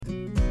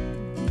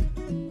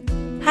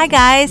Hi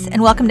guys,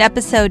 and welcome to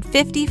episode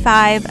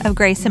 55 of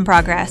Grace in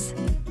Progress.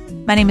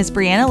 My name is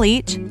Brianna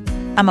Leach.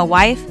 I'm a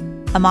wife,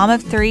 a mom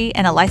of 3,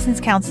 and a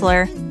licensed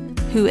counselor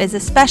who is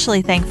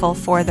especially thankful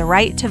for the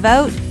right to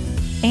vote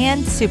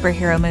and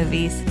superhero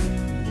movies.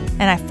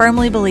 And I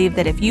firmly believe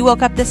that if you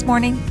woke up this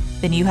morning,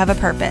 then you have a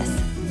purpose.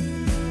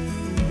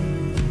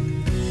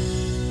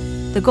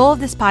 The goal of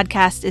this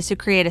podcast is to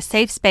create a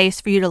safe space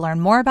for you to learn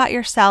more about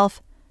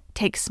yourself,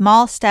 take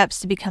small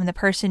steps to become the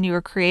person you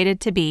were created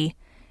to be,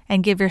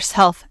 and give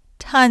yourself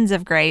tons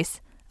of grace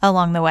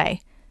along the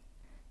way.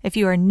 If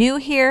you are new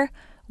here,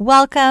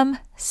 welcome.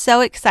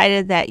 So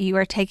excited that you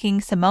are taking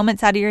some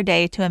moments out of your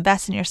day to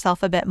invest in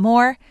yourself a bit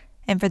more.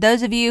 And for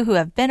those of you who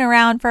have been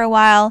around for a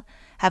while,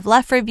 have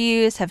left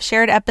reviews, have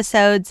shared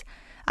episodes,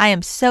 I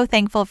am so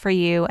thankful for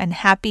you and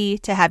happy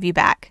to have you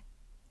back.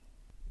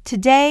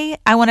 Today,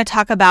 I want to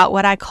talk about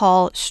what I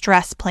call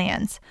stress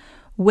plans,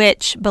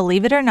 which,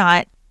 believe it or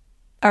not,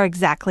 are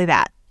exactly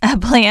that. A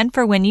plan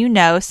for when you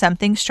know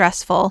something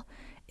stressful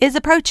is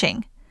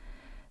approaching.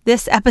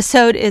 This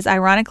episode is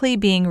ironically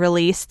being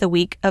released the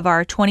week of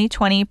our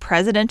 2020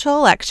 presidential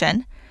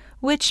election,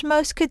 which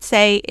most could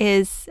say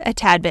is a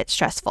tad bit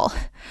stressful.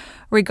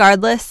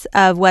 Regardless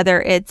of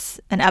whether it's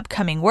an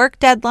upcoming work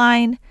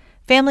deadline,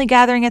 family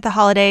gathering at the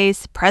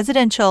holidays,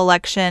 presidential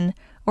election,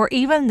 or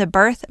even the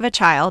birth of a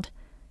child,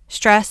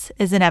 stress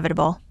is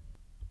inevitable.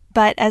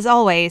 But as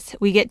always,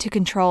 we get to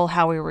control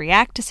how we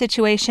react to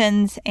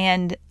situations,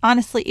 and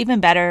honestly,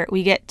 even better,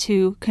 we get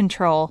to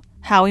control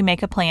how we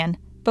make a plan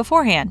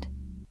beforehand.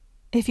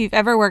 If you've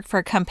ever worked for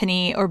a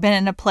company or been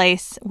in a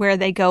place where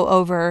they go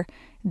over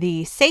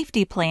the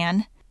safety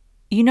plan,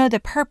 you know the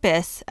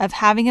purpose of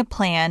having a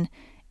plan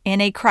in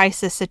a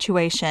crisis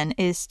situation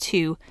is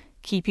to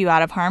keep you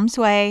out of harm's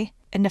way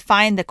and to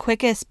find the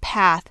quickest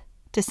path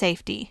to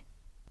safety.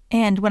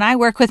 And when I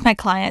work with my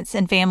clients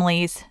and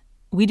families,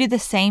 we do the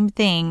same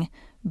thing,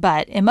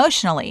 but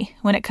emotionally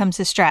when it comes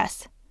to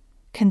stress.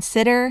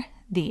 Consider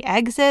the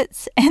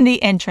exits and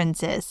the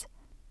entrances.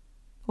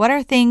 What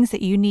are things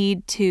that you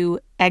need to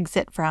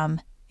exit from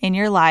in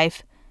your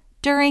life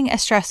during a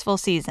stressful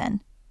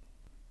season?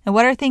 And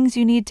what are things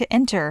you need to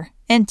enter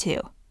into?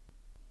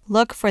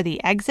 Look for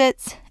the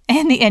exits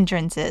and the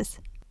entrances.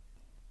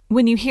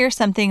 When you hear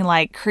something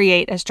like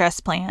create a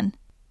stress plan,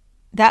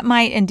 that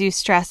might induce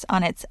stress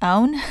on its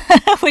own,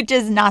 which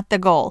is not the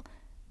goal.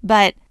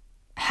 But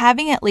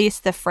having at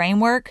least the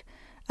framework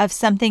of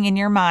something in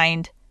your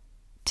mind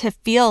to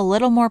feel a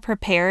little more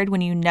prepared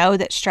when you know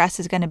that stress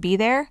is going to be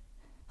there.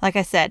 Like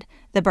I said,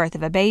 the birth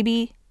of a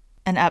baby,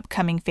 an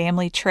upcoming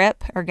family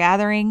trip or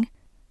gathering,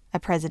 a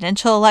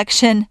presidential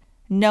election,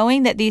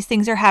 knowing that these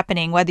things are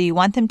happening, whether you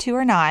want them to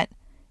or not,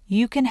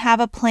 you can have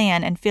a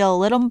plan and feel a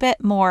little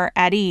bit more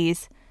at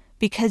ease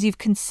because you've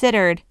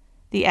considered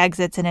the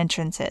exits and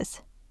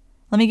entrances.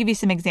 Let me give you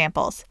some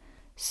examples.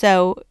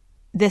 So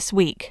this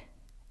week,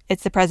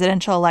 it's the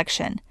presidential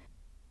election.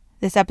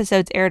 This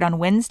episode's aired on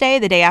Wednesday,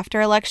 the day after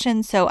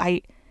election, so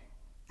I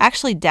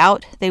actually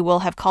doubt they will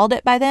have called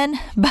it by then.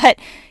 But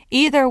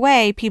either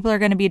way, people are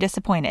going to be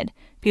disappointed.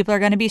 People are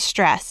going to be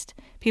stressed.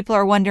 People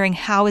are wondering,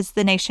 how is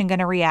the nation going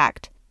to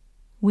react?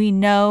 We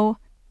know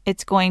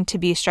it's going to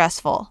be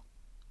stressful.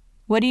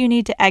 What do you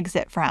need to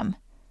exit from?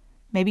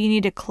 Maybe you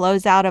need to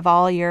close out of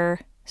all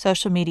your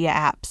social media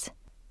apps.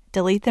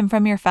 Delete them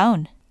from your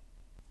phone.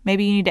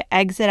 Maybe you need to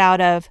exit out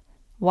of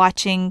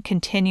watching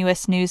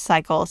continuous news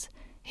cycles,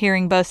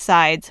 hearing both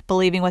sides,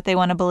 believing what they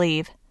want to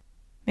believe.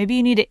 Maybe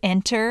you need to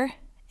enter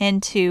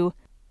into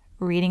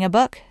reading a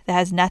book that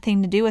has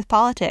nothing to do with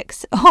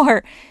politics,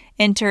 or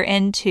enter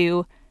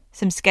into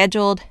some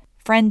scheduled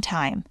friend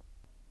time.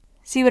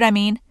 See what I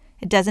mean?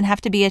 It doesn't have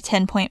to be a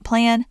 10-point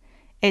plan.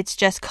 It's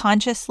just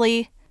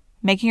consciously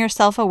making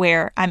yourself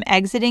aware, I'm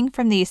exiting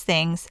from these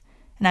things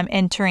and I'm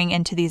entering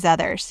into these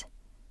others.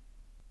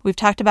 We've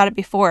talked about it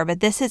before,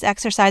 but this is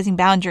exercising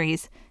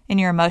boundaries in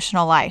your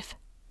emotional life.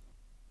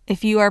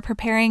 If you are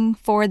preparing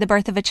for the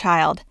birth of a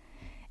child,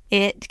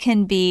 it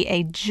can be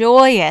a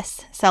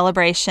joyous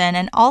celebration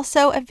and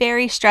also a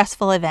very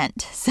stressful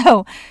event.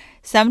 So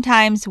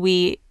sometimes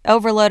we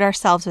overload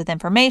ourselves with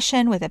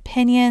information, with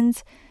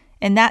opinions.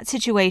 In that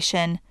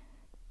situation,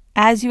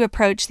 as you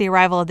approach the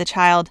arrival of the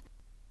child,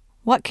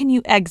 what can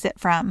you exit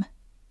from?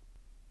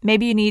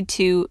 Maybe you need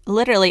to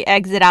literally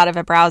exit out of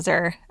a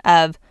browser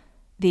of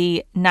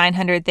the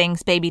 900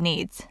 things baby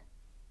needs,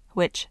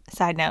 which,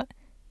 side note,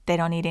 they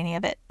don't need any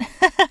of it.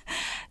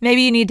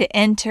 Maybe you need to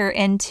enter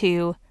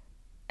into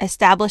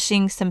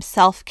establishing some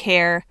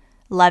self-care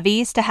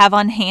levies to have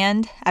on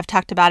hand. I've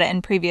talked about it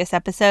in previous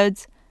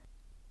episodes.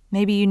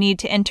 Maybe you need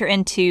to enter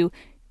into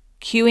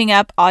queuing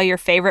up all your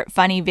favorite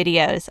funny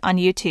videos on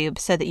YouTube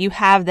so that you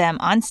have them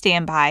on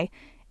standby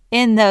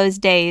in those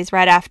days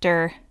right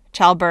after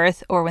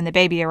childbirth or when the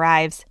baby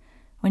arrives,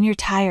 when you're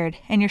tired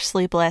and you're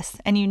sleepless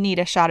and you need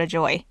a shot of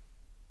joy.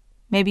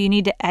 Maybe you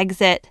need to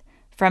exit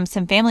from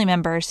some family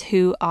members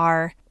who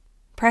are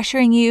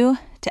pressuring you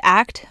to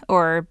act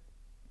or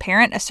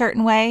parent a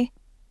certain way.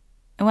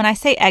 And when I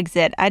say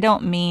exit, I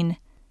don't mean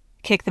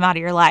kick them out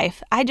of your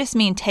life. I just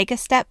mean take a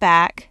step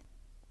back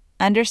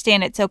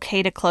understand it's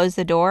okay to close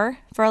the door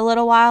for a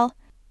little while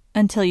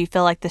until you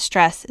feel like the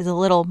stress is a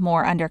little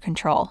more under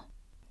control.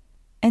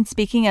 And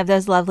speaking of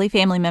those lovely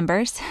family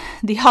members,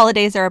 the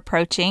holidays are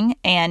approaching,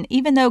 and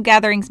even though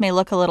gatherings may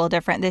look a little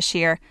different this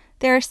year,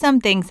 there are some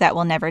things that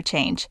will never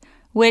change,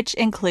 which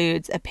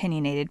includes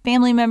opinionated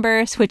family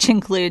members, which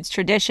includes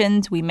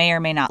traditions we may or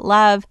may not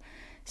love.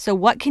 So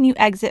what can you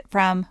exit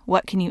from?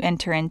 What can you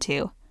enter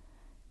into?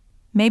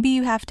 Maybe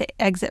you have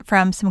to exit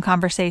from some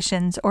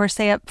conversations or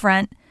say up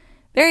front,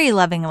 very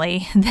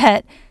lovingly,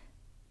 that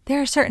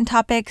there are certain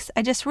topics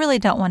I just really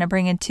don't want to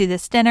bring into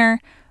this dinner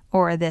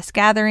or this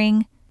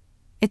gathering.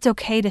 It's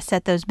okay to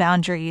set those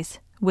boundaries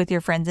with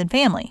your friends and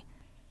family.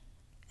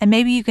 And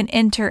maybe you can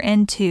enter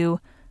into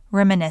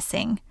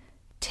reminiscing.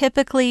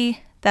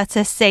 Typically, that's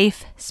a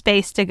safe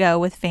space to go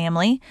with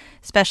family,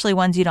 especially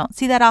ones you don't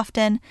see that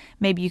often.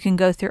 Maybe you can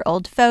go through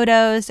old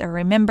photos or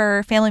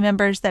remember family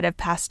members that have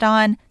passed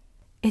on.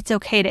 It's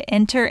okay to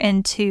enter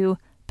into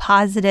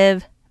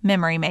positive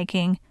memory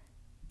making,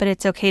 but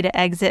it's okay to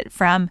exit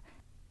from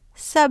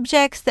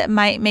subjects that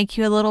might make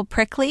you a little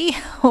prickly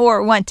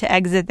or want to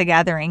exit the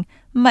gathering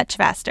much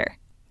faster.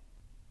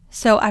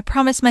 So I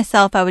promised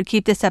myself I would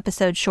keep this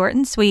episode short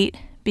and sweet,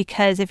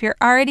 because if you're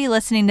already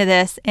listening to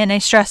this in a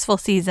stressful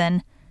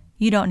season,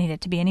 you don't need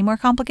it to be any more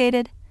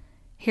complicated.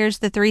 Here's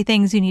the 3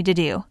 things you need to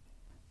do.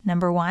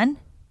 Number 1,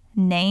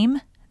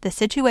 name the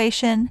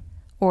situation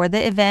or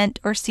the event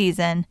or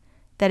season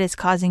that is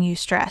causing you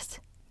stress.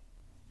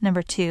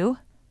 Number 2,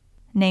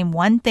 name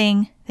one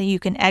thing that you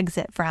can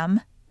exit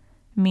from,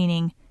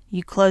 meaning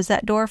you close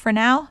that door for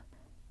now.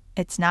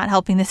 It's not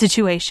helping the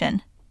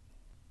situation.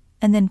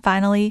 And then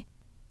finally,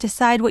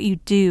 decide what you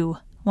do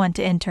want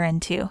to enter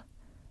into.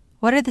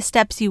 What are the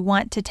steps you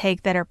want to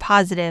take that are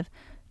positive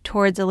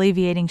towards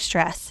alleviating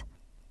stress?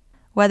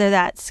 Whether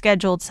that's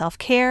scheduled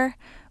self-care,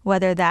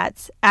 whether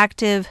that's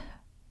active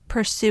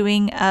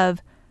pursuing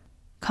of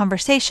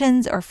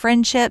conversations or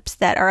friendships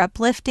that are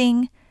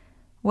uplifting,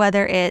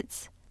 whether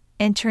it's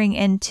entering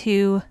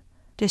into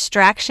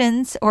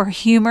distractions or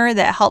humor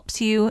that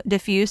helps you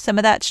diffuse some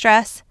of that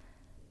stress,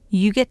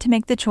 you get to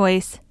make the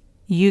choice.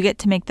 You get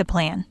to make the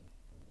plan.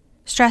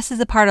 Stress is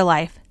a part of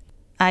life.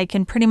 I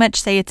can pretty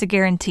much say it's a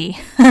guarantee,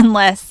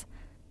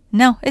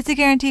 it's a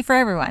guarantee for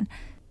everyone.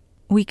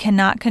 We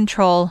cannot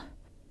control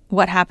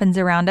what happens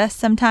around us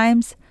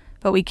sometimes,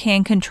 but we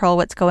can control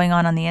what's going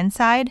on the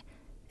inside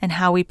and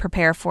how we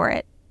prepare for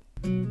it.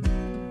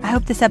 I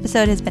hope this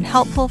episode has been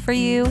helpful for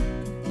you.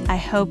 I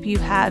hope you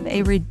have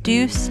a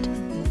reduced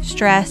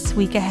stress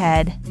week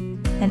ahead.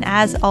 And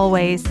as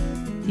always,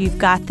 you've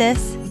got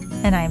this,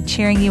 and I am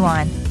cheering you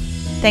on.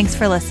 Thanks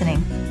for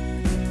listening.